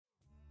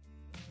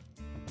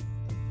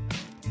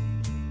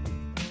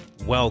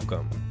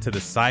Welcome to the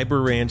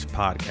Cyber Ranch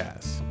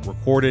podcast,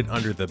 recorded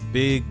under the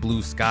big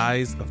blue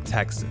skies of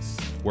Texas,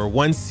 where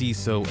one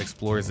CISO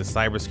explores the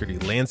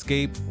cybersecurity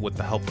landscape with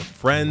the help of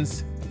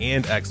friends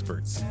and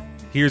experts.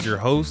 Here's your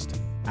host,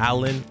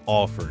 Allan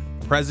Alford,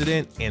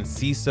 President and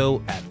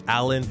CISO at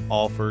Allan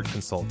Alford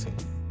Consulting.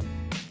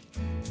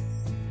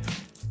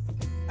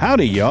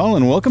 Howdy, y'all,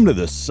 and welcome to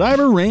the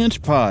Cyber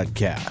Ranch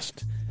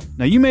podcast.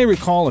 Now, you may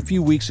recall a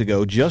few weeks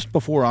ago, just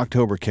before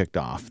October kicked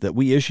off, that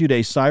we issued a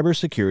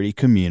Cybersecurity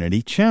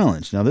Community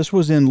Challenge. Now, this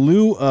was in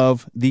lieu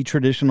of the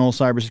traditional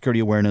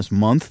Cybersecurity Awareness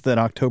Month that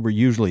October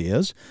usually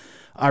is.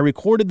 I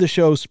recorded the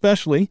show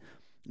specially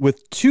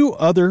with two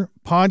other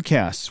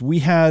podcasts. We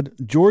had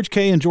George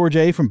K. and George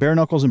A. from Bare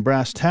Knuckles and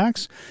Brass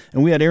Tacks,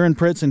 and we had Aaron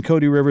Pritz and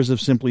Cody Rivers of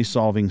Simply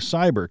Solving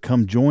Cyber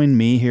come join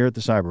me here at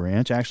the Cyber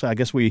Ranch. Actually, I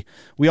guess we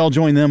all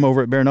joined them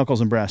over at Bare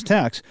Knuckles and Brass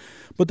Tacks.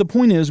 But the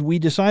point is, we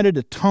decided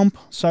to tump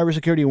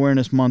Cybersecurity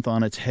Awareness Month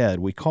on its head.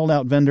 We called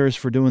out vendors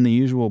for doing the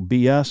usual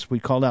BS. We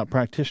called out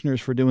practitioners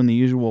for doing the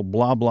usual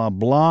blah, blah,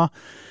 blah.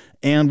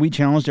 And we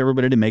challenged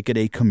everybody to make it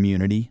a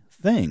community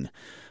thing.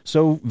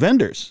 So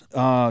vendors,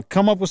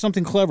 come up with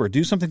something clever.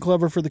 Do something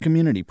clever for the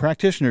community.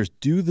 Practitioners,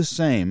 do the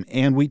same.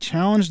 And we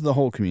challenged the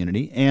whole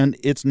community, and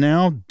it's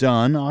now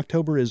done.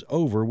 October is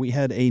over. We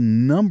had a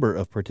number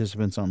of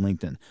participants on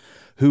LinkedIn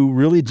who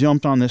really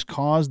jumped on this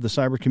cause, the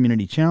Cyber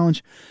Community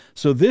Challenge.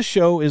 So this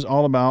show is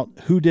all about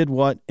who did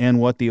what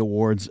and what the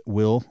awards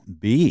will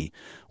be.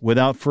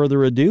 Without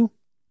further ado,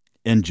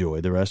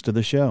 enjoy the rest of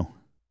the show.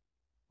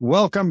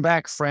 Welcome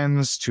back,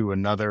 friends, to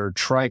another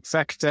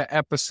trifecta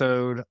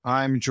episode.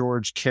 I'm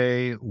George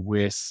K.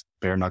 with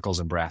Bare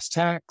Knuckles and Brass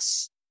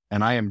Tacks,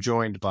 and I am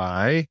joined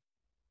by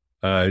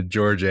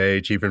George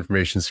A., Chief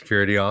Information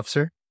Security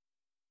Officer.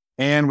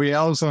 And we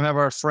also have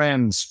our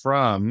friends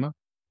from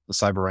the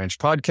Cyber Ranch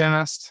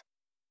podcast,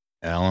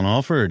 Allan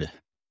Alford,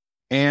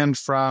 and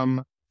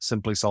from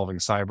Simply Solving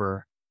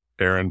Cyber,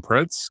 Aaron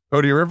Pritz.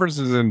 Cody Rivers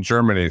is in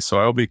Germany, so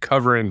I'll be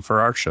covering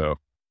for our show.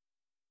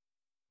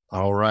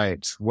 All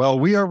right. Well,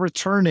 we are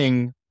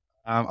returning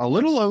a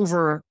little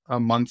over a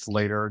month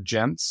later,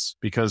 gents,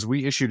 because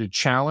we issued a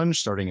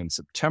challenge starting in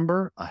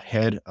September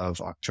ahead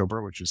of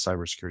October, which is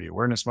Cybersecurity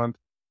Awareness Month.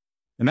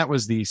 And that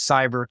was the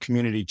Cyber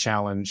Community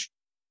Challenge.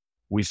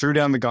 We threw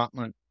down the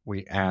gauntlet.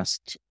 We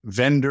asked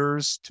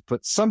vendors to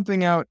put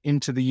something out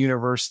into the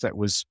universe that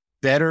was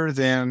better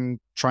than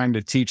trying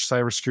to teach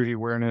cybersecurity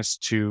awareness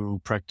to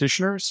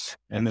practitioners.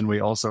 And then we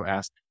also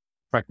asked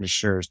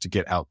practitioners to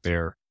get out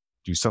there,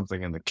 do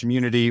something in the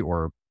community,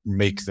 or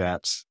make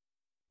that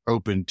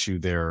open to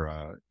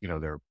their,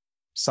 their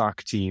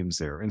SOC teams,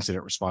 their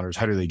incident responders.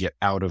 How do they get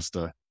out of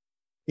the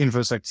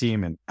infosec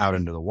team and out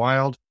into the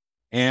wild?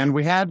 And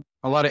we had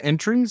a lot of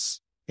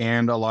entries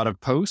and a lot of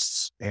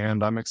posts,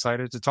 and I'm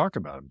excited to talk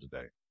about them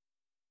today.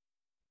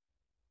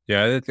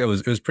 Yeah, I think it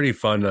was pretty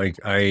fun. Like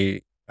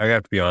I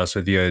have to be honest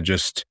with you,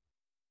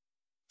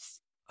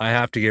 I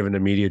have to give an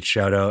immediate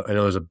shout out. I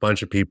know there's a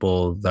bunch of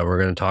people that we're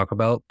going to talk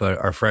about, but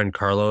our friend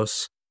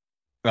Carlos.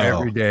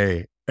 Every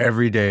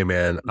day,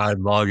 man, I'd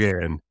log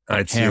in.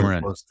 I'd see him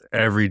almost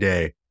every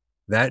day.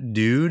 That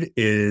dude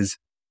is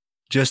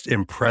just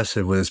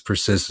impressive with his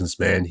persistence,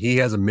 man. He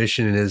has a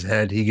mission in his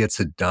head. He gets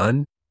it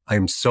done.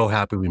 I'm so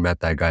happy we met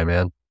that guy,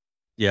 man.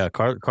 Yeah,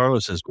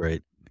 Carlos is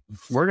great.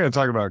 We're going to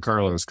talk about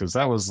Carlos because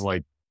that was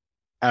like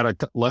out of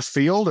left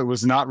field. It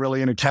was not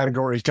really in a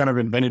category. He kind of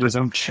invented his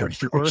own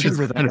category.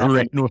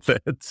 With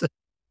it.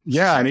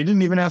 Yeah, and he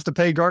didn't even have to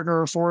pay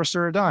Gartner or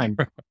Forrester a dime.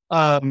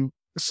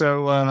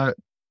 So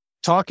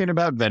talking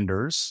about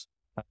vendors,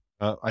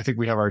 I think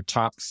we have our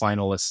top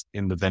finalists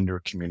in the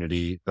vendor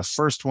community. The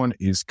first one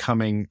is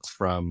coming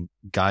from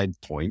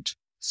Guidepoint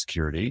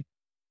Security.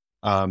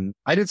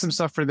 I did some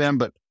stuff for them,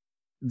 but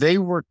they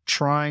were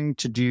trying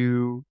to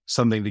do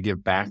something to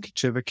give back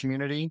to the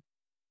community.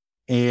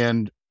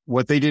 And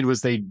what they did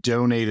was they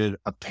donated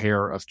a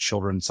pair of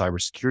children's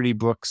cybersecurity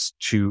books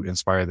to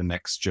inspire the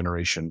next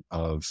generation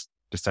of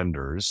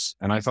defenders.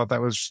 And I thought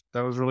that was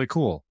really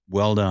cool.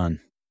 Well done.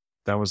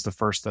 That was the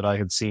first that I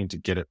had seen to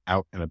get it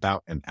out and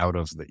about and out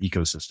of the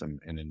ecosystem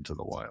and into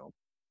the wild.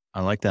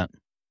 I like that.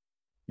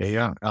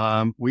 Yeah.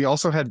 We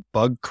also had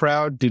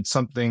Bugcrowd did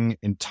something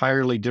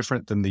entirely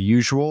different than the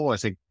usual, I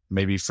think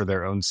maybe for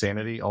their own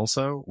sanity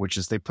also, which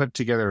is they put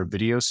together a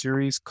video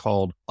series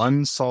called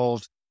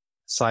Unsolved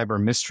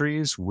Cyber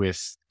Mysteries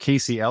with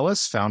Casey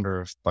Ellis, founder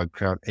of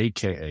Bugcrowd,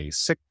 aka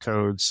Sick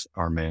Codes,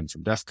 our man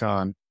from DEF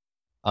CON.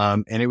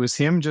 And it was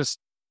him just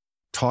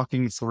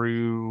talking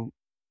through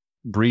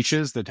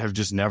breaches that have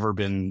just never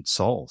been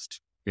solved.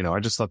 I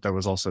just thought that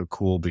was also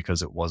cool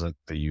because it wasn't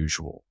the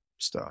usual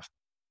stuff.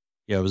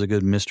 Yeah, it was a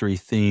good mystery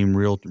theme,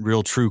 real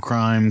true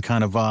crime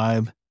kind of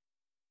vibe.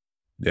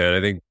 Yeah, and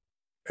I think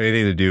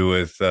anything to do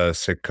with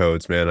Sick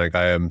Codes, man. Like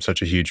I am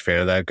such a huge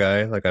fan of that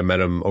guy. Like I met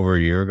him over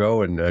a year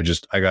ago, and I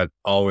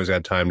always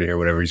got time to hear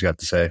whatever he's got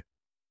to say.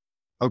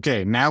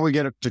 Okay, now we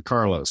get up to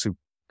Carlos, who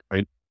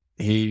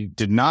he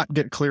did not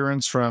get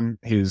clearance from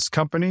his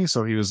company,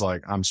 so he was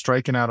like, "I'm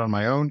striking out on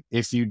my own."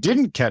 If you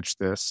didn't catch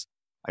this,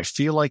 I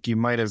feel like you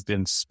might have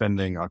been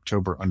spending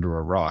October under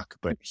a rock,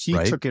 but he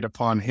took it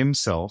upon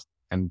himself.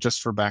 And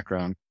just for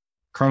background,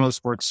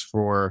 Carlos works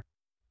for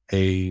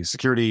a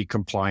security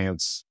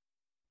compliance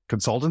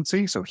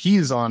consultancy. So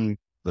he's on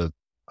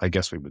I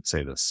guess we would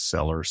say the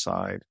seller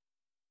side.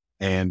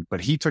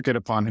 But he took it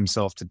upon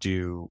himself to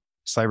do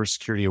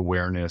cybersecurity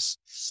awareness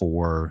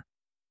for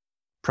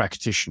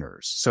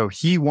practitioners. So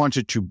he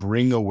wanted to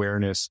bring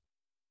awareness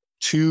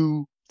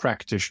to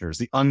practitioners,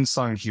 the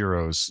unsung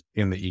heroes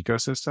in the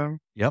ecosystem.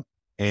 Yep.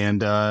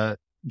 And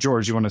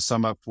George, you want to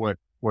sum up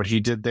what he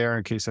did there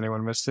in case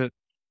anyone missed it?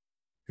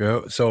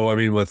 Yeah. So, I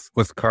mean,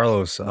 with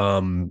Carlos,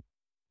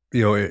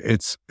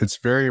 it's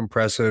very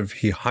impressive.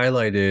 He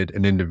highlighted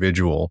an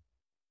individual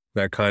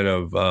that kind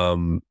of,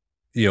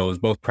 was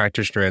both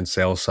practitioner and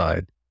sales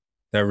side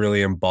that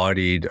really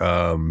embodied,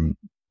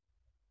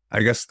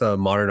 I guess, the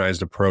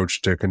modernized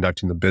approach to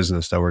conducting the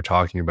business that we're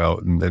talking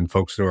about, and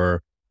folks who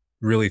are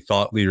really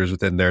thought leaders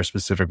within their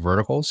specific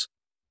verticals.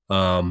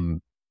 I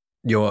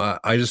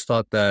just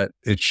thought that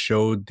it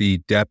showed the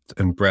depth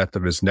and breadth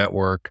of his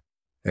network.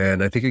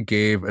 And I think it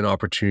gave an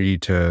opportunity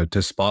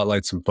to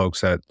spotlight some folks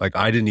that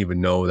I didn't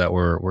even know that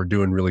were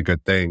doing really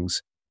good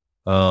things.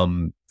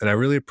 And I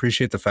really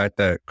appreciate the fact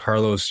that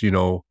Carlos,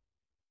 I'm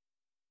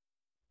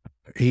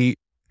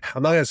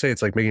not going to say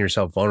it's like making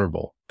yourself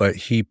vulnerable, but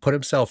he put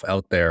himself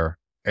out there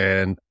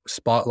and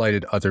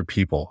spotlighted other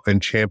people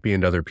and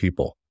championed other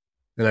people.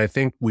 And I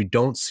think we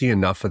don't see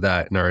enough of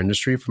that in our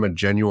industry from a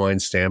genuine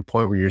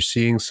standpoint, where you're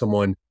seeing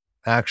someone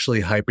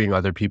actually hyping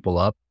other people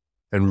up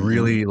and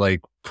really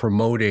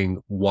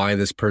promoting why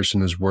this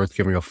person is worth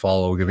giving a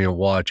follow, giving a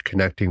watch,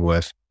 connecting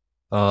with.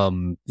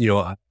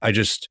 I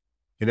just,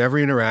 in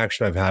every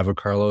interaction I've had with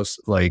Carlos,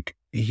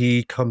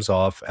 he comes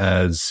off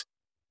as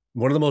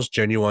one of the most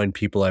genuine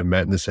people I've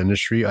met in this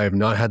industry. I have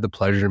not had the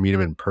pleasure to meet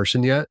him in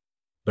person yet,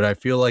 but I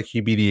feel like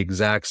he'd be the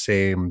exact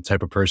same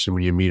type of person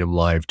when you meet him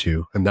live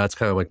too. And that's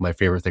kind of my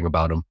favorite thing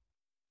about him.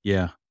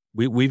 Yeah.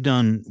 We've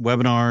done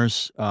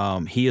webinars.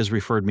 He has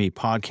referred me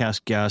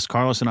podcast guests.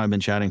 Carlos and I have been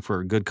chatting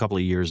for a good couple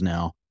of years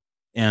now.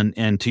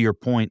 And to your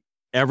point,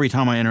 every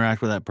time I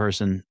interact with that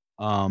person,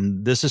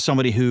 this is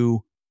somebody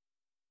who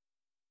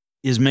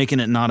is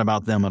making it not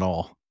about them at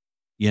all.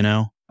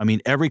 I mean,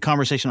 every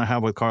conversation I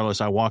have with Carlos,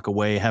 I walk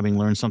away having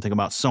learned something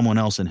about someone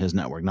else in his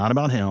network, not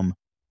about him.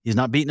 He's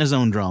not beating his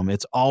own drum.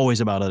 It's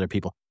always about other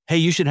people. Hey,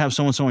 you should have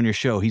so-and-so on your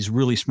show. He's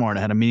really smart.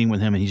 I had a meeting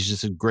with him and he's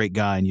just a great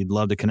guy and you'd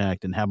love to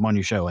connect and have him on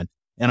your show. And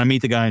I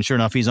meet the guy and sure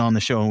enough, he's on the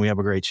show and we have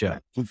a great show.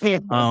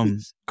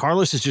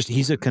 Carlos is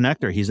he's a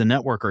connector. He's a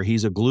networker.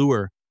 He's a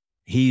gluer.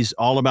 He's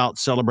all about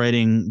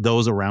celebrating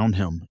those around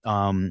him.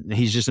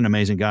 He's just an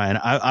amazing guy. And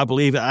I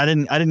believe I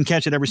didn't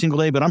catch it every single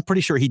day, but I'm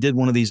pretty sure he did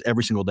one of these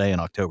every single day in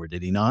October.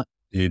 Did he not?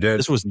 He did.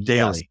 This was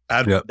daily.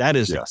 Yes. That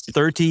is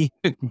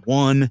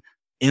 31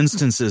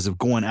 instances of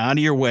going out of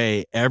your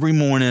way every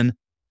morning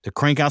to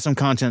crank out some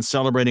content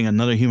celebrating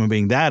another human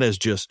being. That is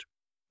just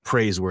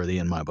praiseworthy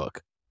in my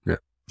book.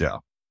 Yeah.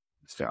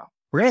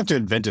 We're going to have to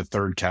invent a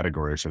third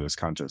category for this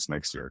contest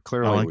next year.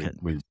 Clearly,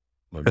 we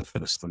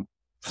finished them.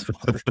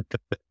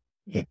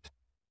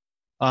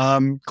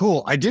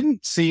 Cool. I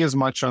didn't see as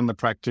much on the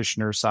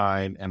practitioner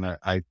side, and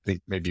I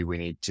think maybe we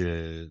need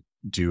to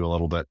do a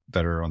little bit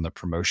better on the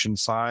promotion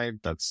side.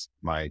 That's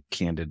my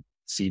candid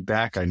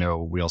feedback. I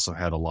know we also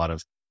had a lot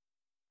of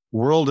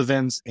world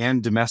events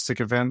and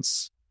domestic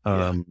events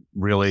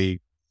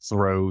really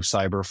throw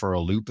cyber for a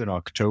loop in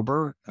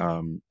October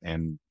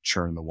and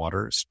churn the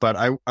waters. But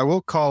I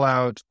will call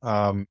out,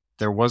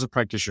 there was a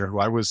practitioner who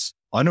I was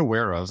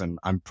unaware of, and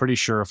I'm pretty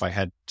sure if I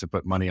had to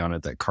put money on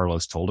it that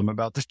Carlos told him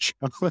about the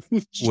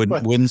challenge.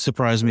 Wouldn't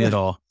surprise me at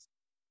all.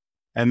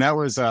 And that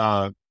was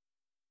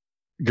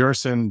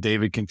Gerson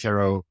David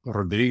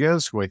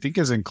Rodriguez, who I think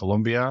is in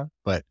Colombia,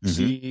 but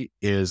he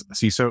is a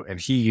CISO, and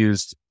he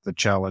used the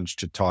challenge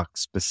to talk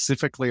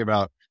specifically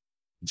about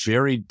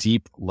very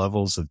deep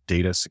levels of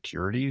data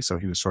security. So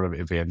he was sort of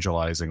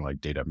evangelizing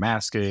data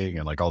masking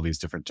and all these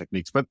different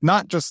techniques, but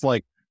not just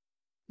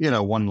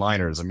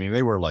one-liners. I mean,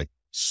 they were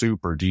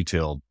super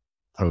detailed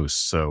posts.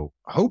 So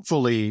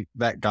hopefully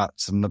that got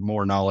some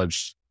more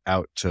knowledge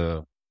out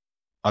to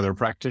other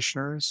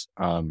practitioners.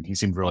 He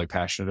seemed really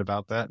passionate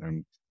about that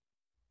and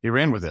he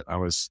ran with it. I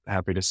was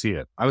happy to see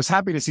it. I was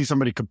happy to see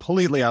somebody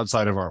completely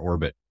outside of our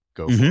orbit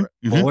go for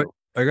it. Well,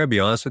 I gotta be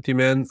honest with you,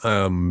 man.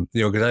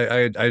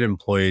 Because I'd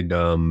employed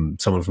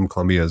someone from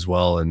Colombia as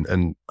well,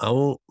 and I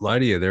won't lie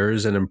to you.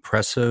 There's an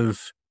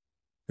impressive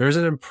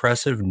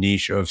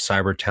niche of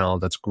cyber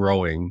talent that's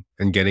growing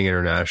and getting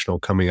international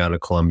coming out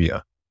of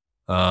Colombia.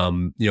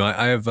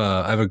 I have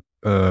a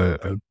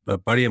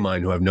buddy of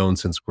mine who I've known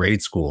since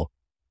grade school,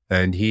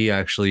 and he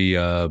actually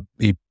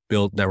he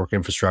built network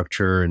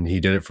infrastructure and he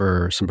did it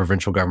for some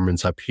provincial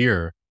governments up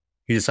here.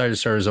 He decided to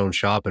start his own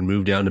shop and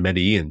moved down to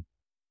Medellin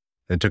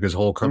and took his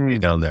whole company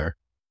down there.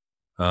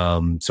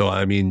 So,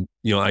 I mean,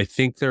 I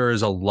think there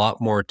is a lot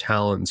more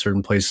talent in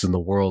certain places in the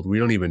world we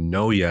don't even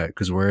know yet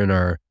because we're in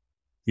our,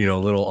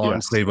 little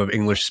enclave of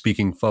English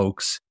speaking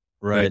folks.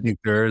 Right. I think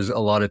there's a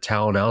lot of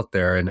talent out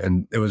there,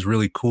 and it was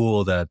really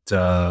cool that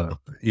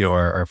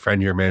our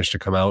friend here managed to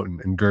come out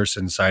and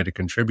Gerson decided to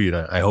contribute.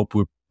 I hope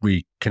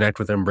we connect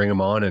with him, bring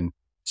him on, and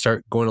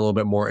start going a little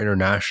bit more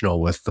international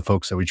with the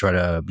folks that we try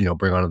to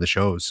bring onto the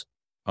shows.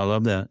 I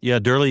love that. Yeah,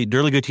 Durley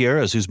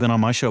Gutierrez, who's been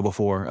on my show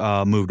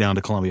before, moved down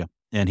to Colombia,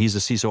 and he's a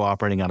CISO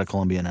operating out of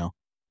Colombia now.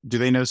 Do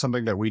they know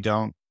something that we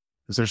don't?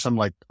 Is there some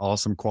like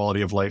awesome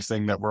quality of life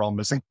thing that we're all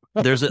missing?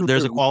 There's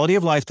a quality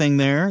of life thing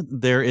there.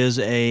 There is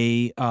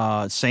a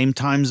same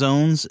time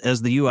zones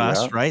as the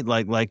U.S., right?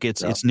 Like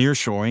it's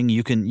nearshoring.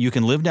 You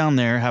can live down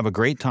there, have a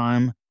great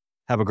time,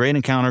 have a great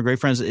encounter, great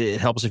friends.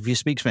 It helps if you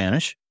speak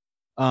Spanish,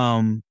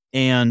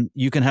 and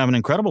you can have an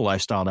incredible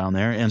lifestyle down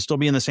there and still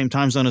be in the same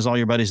time zone as all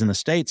your buddies in the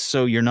States.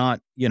 So you're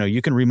not,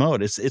 you can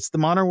remote. It's the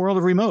modern world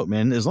of remote,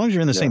 man. As long as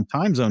you're in the same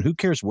time zone, who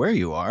cares where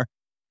you are?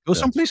 Go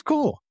someplace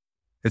cool.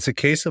 It's a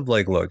case of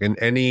like, look, in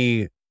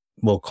any,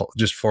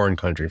 just foreign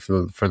country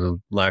for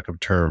the lack of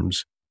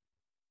terms,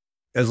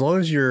 as long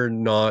as you're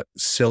not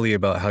silly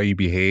about how you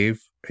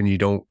behave and you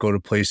don't go to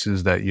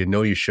places that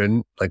you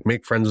shouldn't, like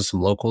make friends with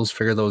some locals,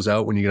 figure those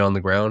out when you get on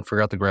the ground,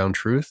 figure out the ground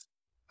truth.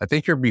 I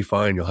think you'll be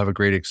fine. You'll have a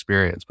great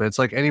experience. But it's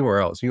like anywhere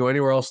else. You go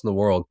anywhere else in the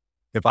world.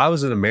 If I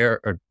was if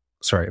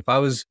I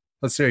was,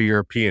 let's say, a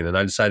European and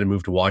I decided to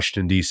move to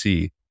Washington,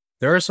 D.C.,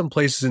 there are some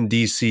places in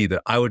D.C.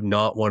 that I would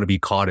not want to be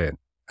caught in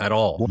at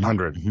all.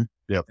 100. Mm-hmm.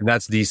 Yep. And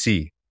that's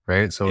D.C.,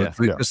 right? So it's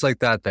just like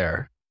that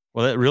there.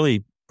 Well, that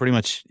really pretty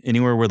much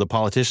anywhere where the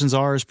politicians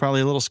are is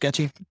probably a little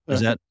sketchy.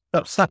 Is that?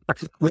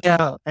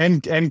 Yeah.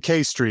 And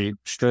K Street.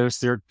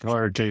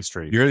 Or J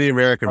Street. You're the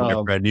American,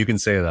 my friend. You can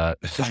say that.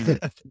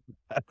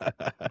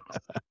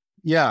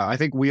 Yeah. I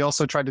think we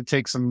also tried to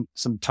take some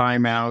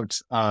time out.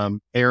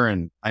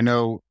 Aaron, I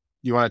know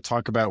you want to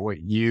talk about what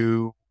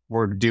you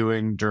were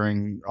doing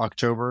during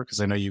October, because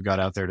I know you got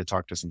out there to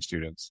talk to some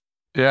students.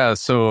 Yeah.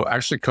 So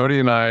actually, Cody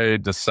and I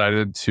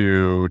decided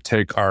to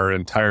take our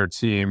entire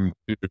team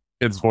to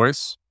Kids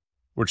Voice,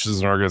 which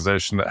is an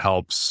organization that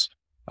helps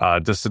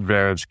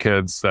disadvantaged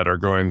kids that are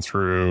going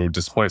through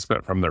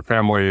displacement from their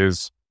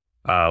families,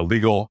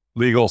 legal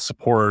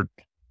support.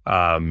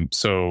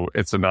 So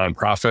it's a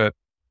nonprofit.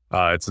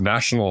 It's a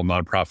national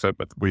nonprofit,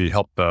 but we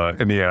helped the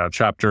Indiana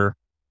chapter,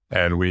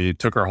 and we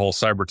took our whole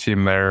cyber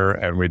team there,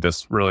 and we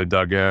just really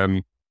dug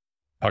in,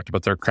 talked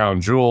about their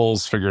crown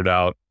jewels, figured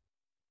out,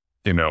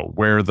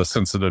 where the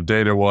sensitive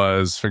data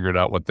was, figured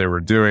out what they were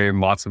doing,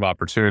 lots of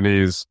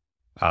opportunities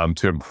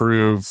to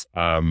improve.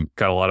 Got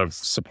a lot of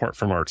support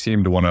from our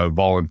team to want to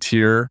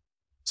volunteer.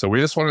 So we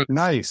just wanted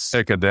to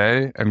take a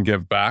day and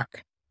give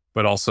back,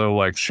 but also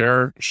like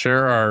share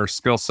our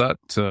skill set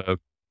to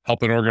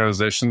help an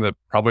organization that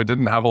probably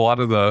didn't have a lot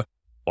of the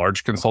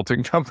large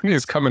consulting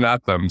companies coming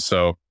at them.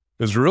 So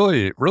it was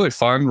really, really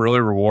fun, really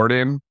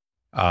rewarding,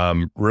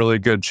 really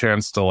good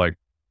chance to like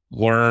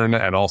learn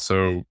and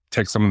also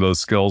take some of those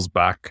skills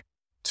back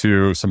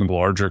to some of the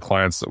larger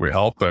clients that we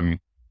help. And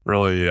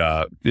really,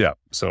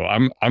 so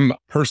I'm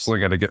personally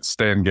going to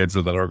stay engaged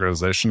with that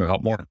organization and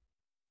help more.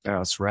 Yeah,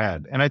 that's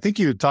rad. And I think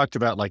you talked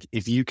about like,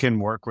 if you can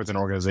work with an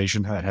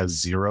organization that has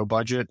zero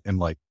budget and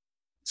like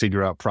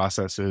figure out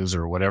processes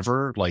or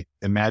whatever, like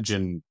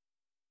imagine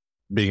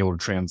being able to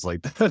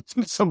translate that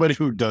to somebody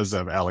who does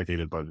have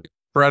allocated budget.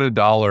 Spread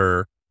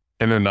 $1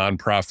 in a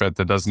nonprofit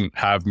that doesn't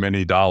have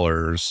many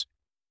dollars.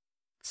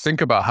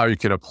 Think about how you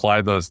could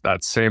apply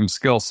that same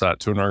skill set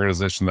to an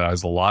organization that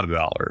has a lot of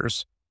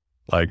dollars.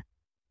 Like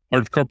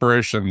large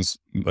corporations,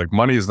 like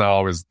money is not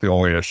always the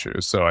only issue.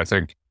 So I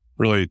think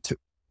really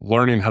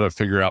learning how to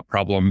figure out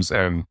problems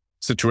and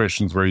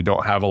situations where you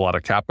don't have a lot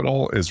of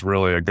capital is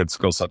really a good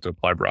skill set to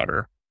apply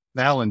broader.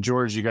 Allan,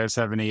 George, you guys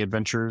have any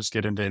adventures?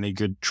 Get into any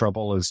good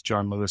trouble, as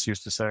John Lewis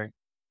used to say?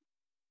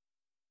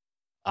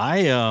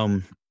 I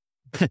don't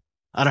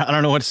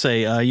know what to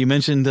say. You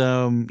mentioned,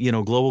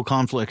 global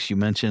conflicts. You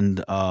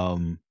mentioned,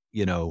 other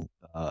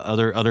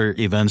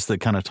events that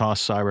kind of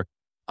toss cyber.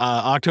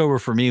 October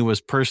for me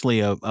was personally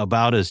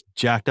about as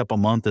jacked up a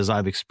month as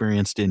I've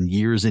experienced in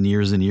years and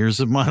years and years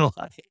of my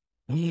life.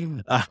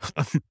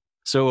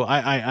 So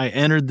I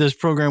entered this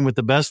program with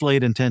the best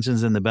laid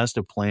intentions and the best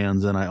of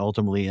plans, and I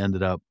ultimately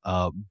ended up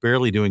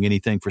barely doing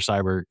anything for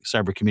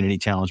cyber community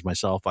challenge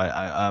myself.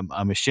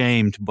 I'm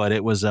ashamed, but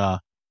it was a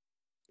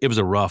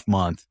rough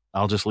month.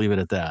 I'll just leave it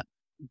at that.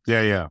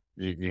 Yeah.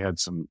 You had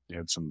some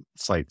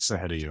fights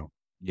ahead of you.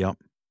 Yep.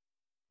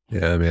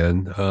 Yeah,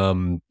 man.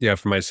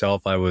 For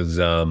myself, I was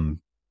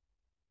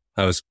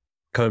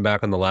coming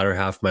back on the latter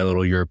half of my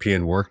little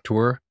European work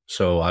tour.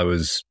 So I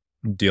was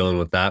dealing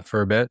with that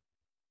for a bit.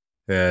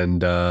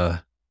 And,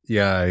 we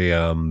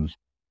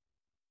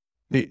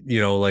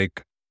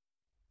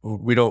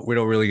don't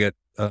really get,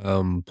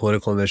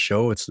 political in this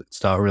show. It's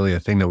not really a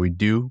thing that we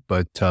do,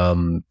 but,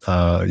 I'm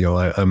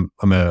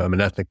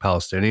an ethnic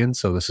Palestinian.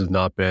 So this has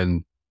not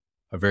been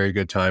a very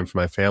good time for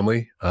my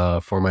family,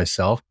 for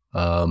myself.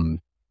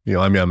 I'm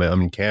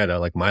in Canada,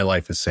 like my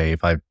life is safe.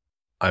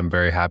 I'm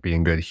very happy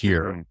and good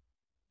here,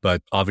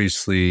 but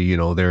obviously,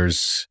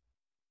 there's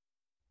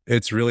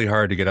it's really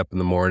hard to get up in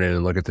the morning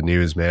and look at the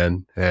news,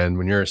 man. And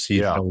when you're a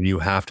CISO, you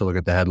have to look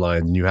at the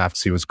headlines and you have to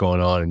see what's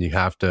going on and you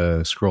have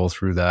to scroll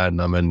through that.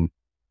 And I'm in,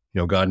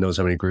 God knows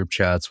how many group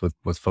chats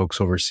with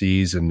folks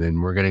overseas,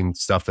 and we're getting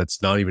stuff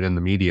that's not even in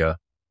the media.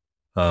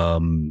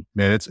 Man,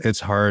 it's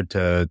hard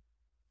to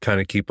kind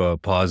of keep a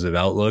positive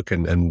outlook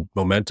and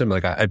momentum.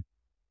 Like I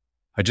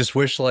just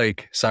wish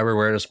like Cyber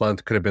Awareness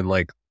Month could have been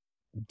like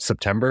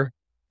September.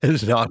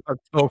 It's not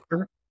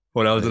October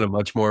when I was in a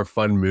much more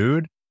fun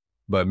mood.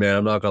 But man,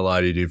 I'm not gonna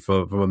lie to you, dude.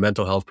 From a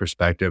mental health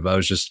perspective, I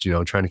was just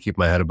trying to keep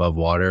my head above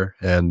water.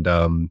 And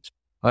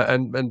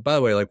and by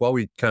the way, like while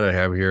we kind of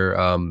have here,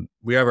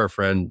 we have our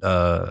friend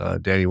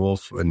Danny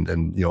Wolf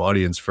and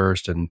Audience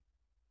First, and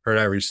her and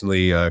I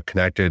recently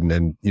connected,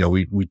 and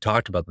we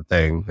talked about the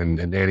thing.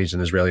 And Danny's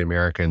an Israeli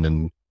American,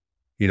 and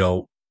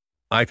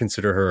I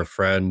consider her a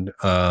friend.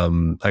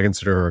 I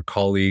consider her a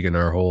colleague in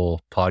our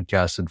whole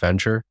podcast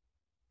adventure.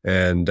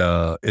 And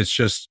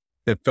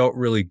it felt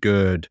really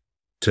good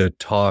to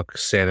talk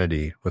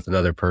sanity with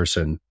another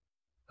person.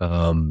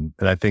 And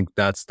I think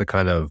that's the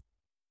kind of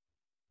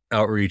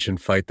outreach and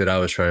fight that I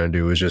was trying to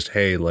do, is just,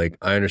 hey, like,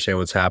 I understand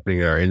what's happening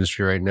in our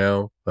industry right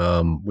now.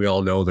 We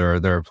all know there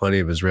are plenty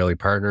of Israeli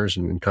partners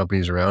and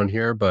companies around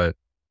here, but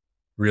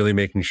really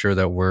making sure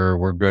that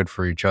we're good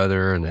for each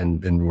other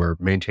and we're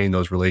maintaining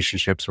those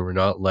relationships, and we're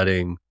not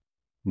letting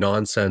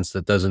nonsense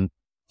that doesn't,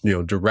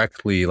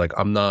 directly, like,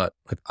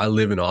 I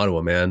live in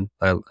Ottawa, man.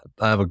 I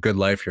have a good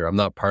life here. I'm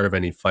not part of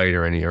any fight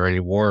or any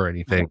war or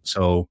anything.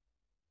 So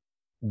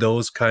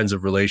those kinds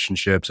of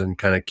relationships and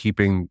kind of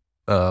keeping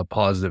a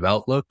positive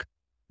outlook,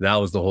 that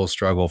was the whole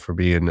struggle for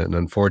me. And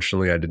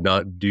unfortunately, I did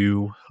not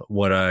do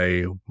what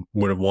I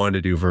would have wanted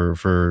to do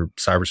for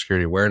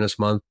Cybersecurity Awareness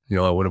Month.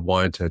 I would have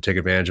wanted to take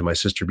advantage of my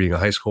sister being a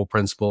high school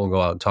principal and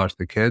go out and talk to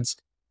the kids.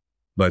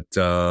 But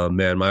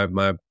man,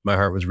 my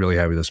heart was really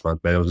heavy this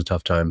month, man. It was a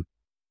tough time.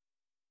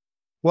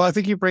 Well, I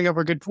think you bring up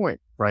a good point,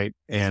 right?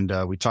 And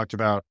we talked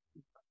about,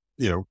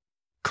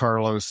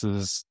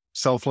 Carlos's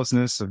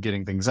selflessness of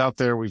getting things out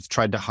there. We've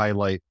tried to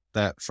highlight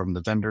that from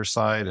the vendor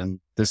side, and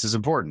this is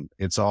important.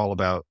 It's all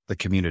about the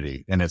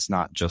community, and it's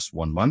not just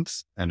 1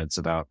 month, and it's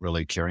about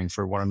really caring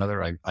for one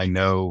another. I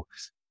know,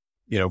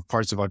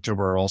 parts of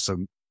October are also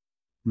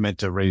meant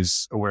to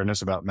raise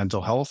awareness about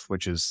mental health,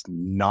 which is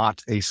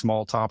not a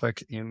small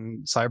topic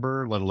in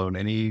cyber, let alone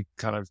any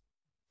kind of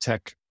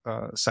tech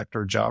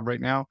sector job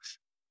right now.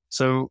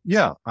 So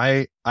yeah,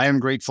 I am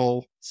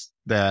grateful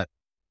that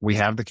we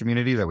have the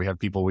community, that we have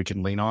people we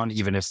can lean on,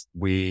 even if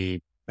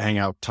we hang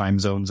out time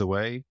zones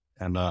away.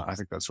 And I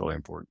think that's really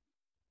important.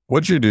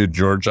 What'd you do,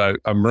 George?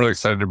 I'm really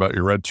excited about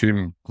your red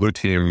team, blue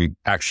team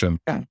action.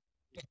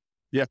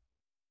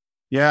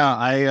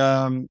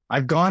 Yeah.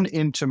 I've gone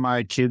into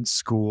my kids'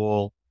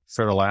 school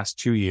for the last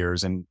 2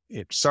 years, and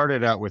it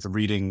started out with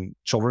reading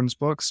children's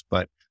books.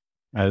 But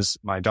as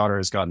my daughter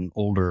has gotten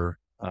older,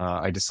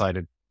 I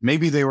decided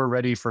maybe they were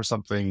ready for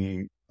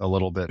something a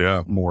little bit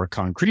more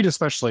concrete,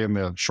 especially in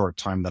the short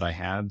time that I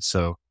had.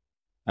 So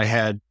I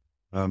had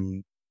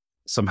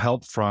some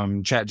help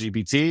from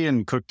ChatGPT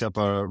and cooked up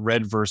a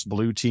red versus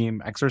blue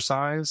team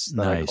exercise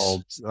that I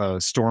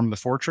called Storm the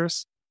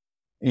Fortress.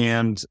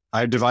 And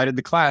I divided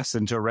the class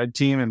into a red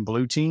team and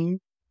blue team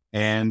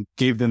and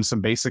gave them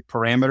some basic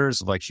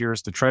parameters of like,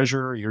 here's the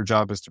treasure. Your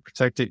job is to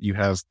protect it. You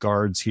have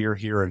guards here,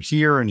 here, and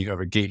here. And you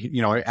have a gate,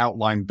 I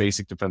outlined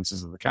basic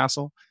defenses of the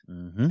castle.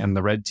 Mm-hmm. And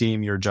the red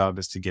team, your job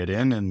is to get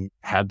in, and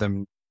had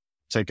them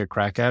take a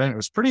crack at it. It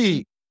was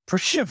pretty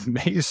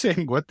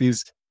amazing what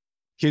these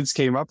kids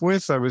came up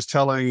with. I was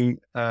telling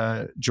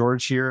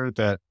George here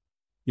that,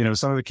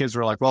 some of the kids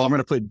were like, well, I'm going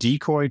to put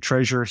decoy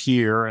treasure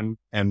here and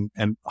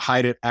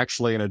hide it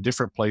actually in a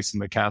different place in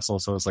the castle.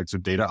 So it's like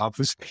some data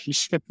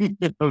obfuscation.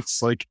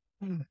 It's like,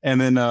 and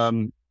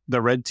then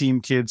the red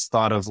team kids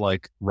thought of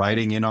like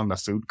riding in on the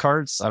food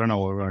carts. I don't know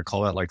what we're going to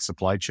call that, like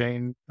supply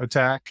chain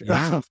attack.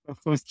 Yeah.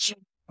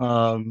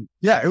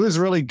 It was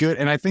really good.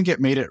 And I think it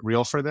made it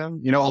real for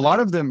them. A lot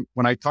of them,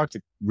 when I talk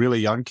to really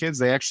young kids,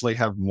 they actually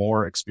have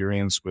more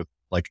experience with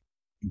like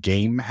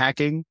game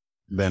hacking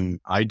than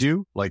I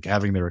do, like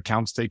having their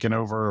accounts taken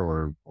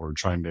over or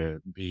trying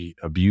to be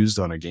abused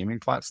on a gaming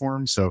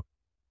platform. So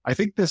I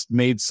think this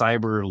made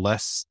cyber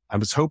less, I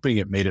was hoping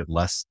it made it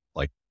less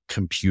like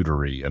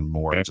computery and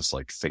more just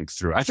like think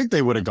through. I think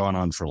they would have gone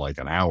on for like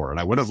an hour, and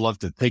I would have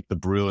loved to take the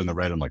blue and the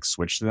red and like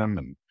switch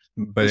them.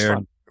 But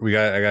Aaron,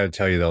 I got to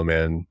tell you though,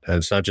 man, and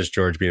it's not just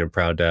George being a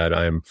proud dad.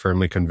 I am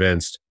firmly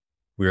convinced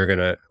we are going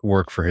to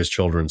work for his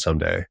children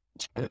someday.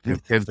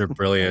 His kids are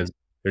brilliant.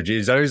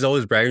 He's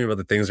always bragging about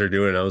the things they're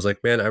doing. I was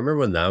like, man, I remember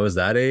when I was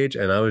that age,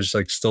 and I was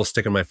like still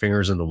sticking my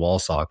fingers in the wall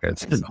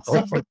sockets.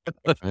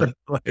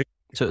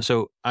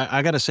 So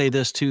I got to say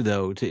this too,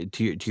 though,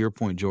 to your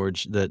point,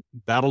 George, that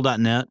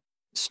Battle.net,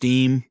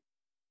 Steam,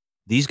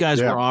 these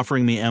guys were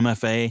offering me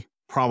MFA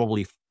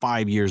probably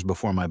 5 years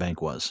before my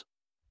bank was.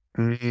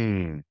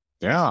 Mm-hmm.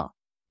 Yeah.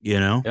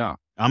 Yeah.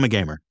 I'm a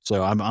gamer.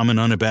 So I'm an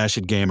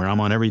unabashed gamer.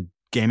 I'm on every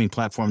gaming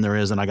platform there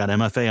is, and I got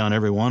MFA on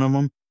every one of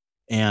them.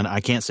 And I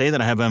can't say that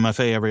I have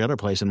MFA every other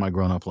place in my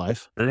grown-up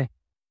life.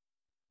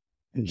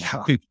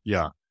 Yeah.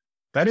 Yeah.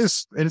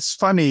 It's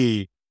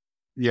funny.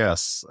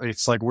 Yes.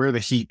 It's like where the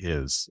heat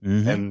is.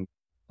 Mhm. And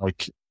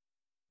like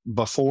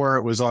before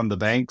it was on the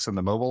banks and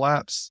the mobile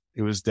apps,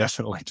 it was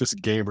definitely just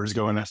gamers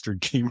going after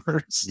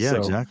gamers. Yeah, So,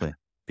 exactly.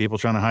 People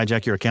trying to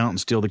hijack your account and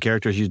steal the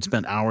characters you'd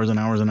spent hours and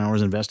hours and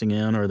hours investing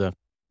in, or the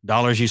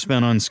dollars you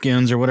spent on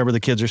skins, or whatever the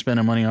kids are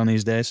spending money on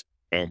these days.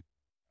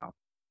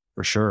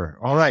 For sure.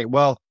 All right.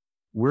 Well,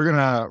 we're going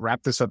to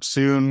wrap this up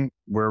soon.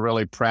 We're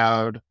really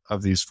proud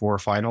of these 4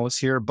 finalists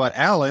here. But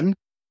Allan,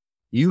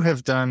 you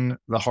have done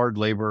the hard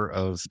labor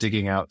of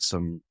digging out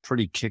some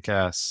pretty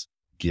kick-ass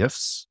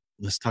gifts.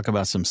 Let's talk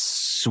about some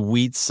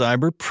sweet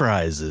cyber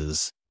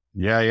prizes.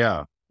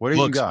 Yeah. What do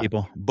you Books, got?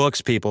 people.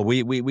 Books, people.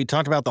 We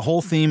talked about the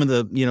whole theme of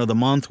the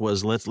month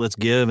was let's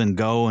give and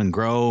go and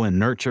grow and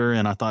nurture.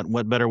 And I thought,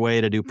 what better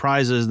way to do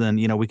prizes than,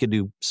 we could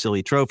do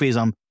silly trophies.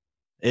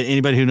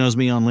 Anybody who knows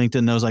me on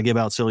LinkedIn knows I give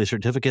out silly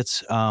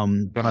certificates.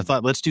 But I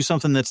thought, let's do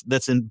something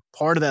that's in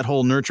part of that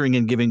whole nurturing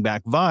and giving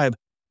back vibe.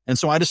 And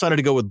so I decided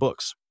to go with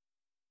books.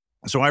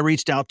 So I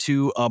reached out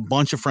to a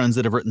bunch of friends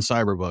that have written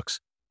cyber books.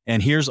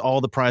 And here's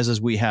all the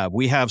prizes we have.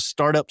 We have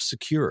Startup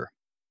Secure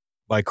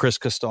by Chris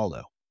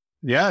Castaldo.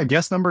 Yeah,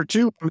 guest number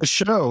 2 on the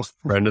show.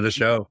 Friend of the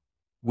show.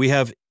 We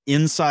have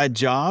Inside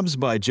Jobs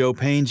by Joe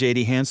Payne,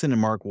 JD Hansen, and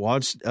Mark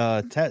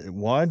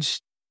Wojtasiak.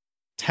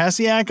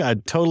 I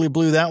totally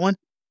blew that one.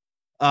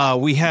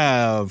 We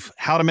have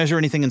How to Measure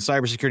Anything in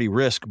Cybersecurity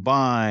Risk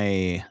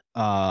by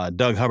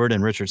Doug Hubbard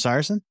and Richard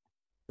Syerson.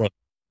 Right.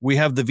 We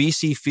have the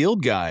VC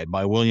Field Guide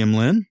by William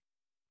Lin.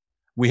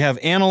 We have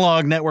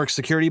Analog Network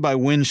Security by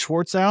Wynn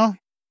Schwartzow.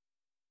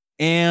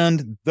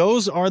 And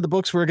those are the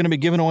books we're going to be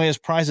giving away as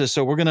prizes.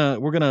 So we're gonna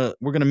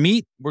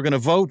meet, we're gonna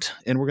vote,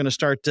 and we're gonna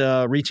start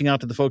reaching out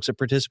to the folks that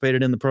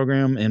participated in the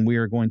program, and we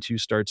are going to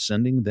start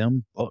sending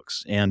them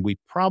books. And we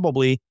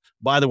probably,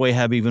 by the way,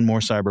 have even more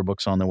cyber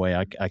books on the way.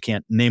 I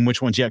can't name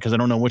which ones yet because I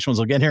don't know which ones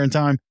will get here in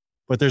time,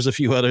 but there's a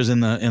few others in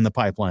the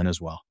pipeline as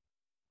well.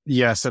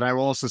 Yes, and I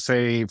will also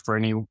say for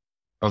any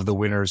of the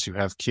winners who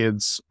have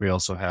kids, we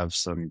also have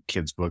some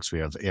kids books. We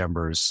have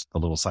Amber's The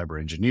Little Cyber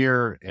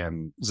Engineer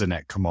and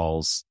Zinette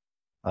Kamal's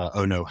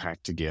Oh No,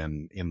 Hacked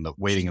Again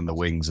waiting in the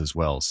wings as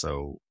well.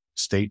 So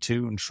stay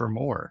tuned for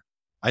more.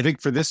 I think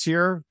for this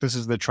year, this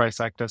is the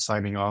trifecta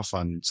signing off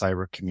on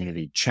Cyber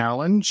Community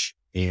Challenge.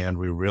 And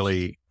we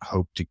really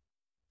hope to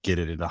get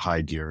it into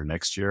high gear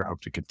next year.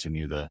 Hope to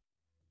continue the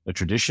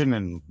tradition,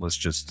 and let's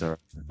just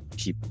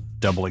keep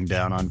doubling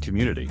down on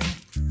community.